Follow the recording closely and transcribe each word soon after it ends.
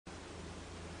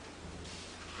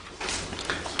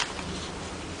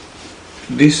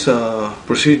This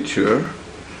procedure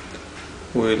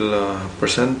will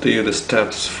present to you the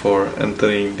steps for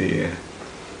entering the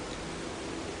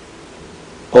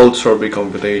old survey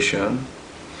computation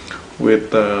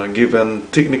with given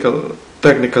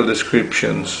technical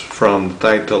descriptions from the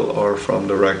title or from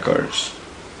the records.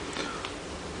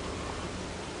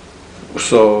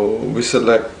 So we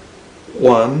select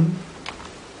 1,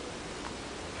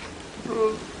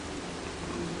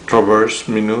 traverse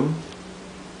menu,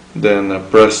 then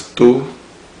press 2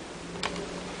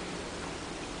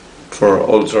 for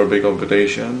old survey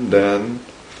computation. Then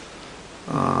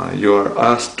you are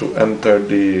asked to enter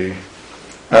the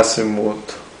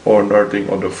azimuth or northing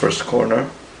of the first corner.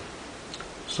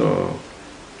 So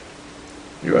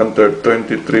you enter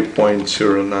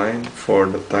 23.09 for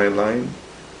the tie line,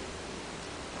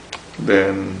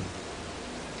 then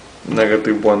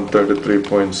negative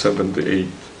 133.78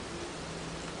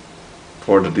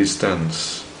 for the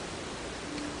distance.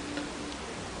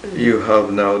 You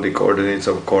have now the coordinates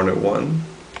of corner 1.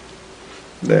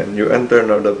 Then you enter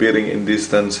now the bearing in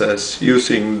distances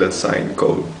using the sine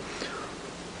code.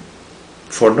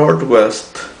 For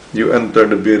northwest, you enter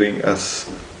the bearing as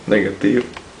negative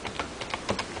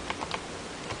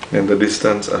and the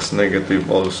distance as negative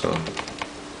also.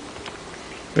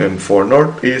 Then for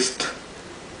northeast,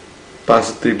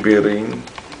 positive bearing,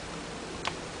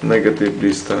 negative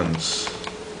distance.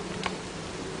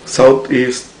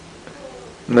 Southeast,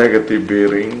 negative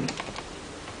bearing,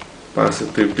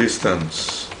 positive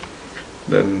distance.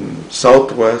 Then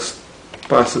southwest,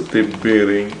 positive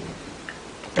bearing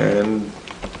and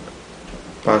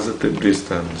positive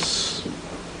distance.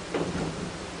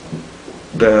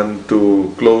 Then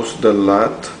to close the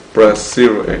lot, press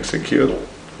 0 execute.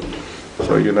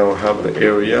 So you now have the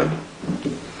area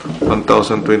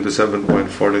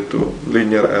 1027.42,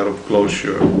 linear error of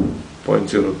closure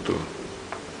 0.02.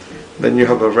 Then you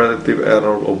have a relative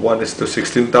error of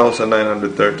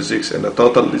 1:16,936 and a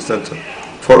total distance of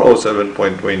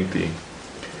 407.20.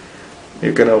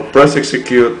 You can now press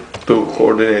execute to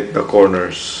coordinate the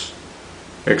corners.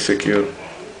 Execute.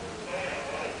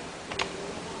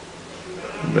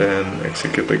 Then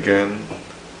execute again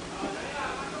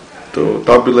to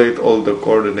tabulate all the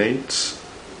coordinates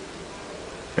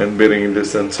and bearing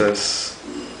distances.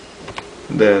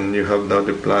 Then you have now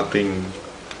the plotting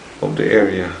of the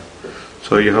area.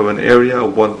 So you have an area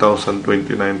of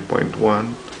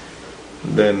 1029.1.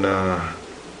 Then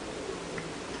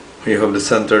you have the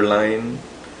center line,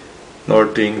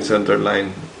 northing, center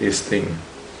line, easting.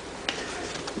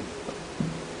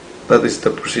 That is the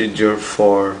procedure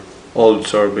for old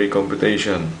survey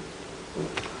computation.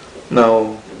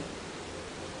 Now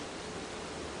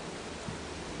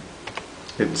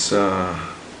it's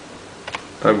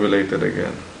tabulated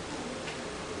again.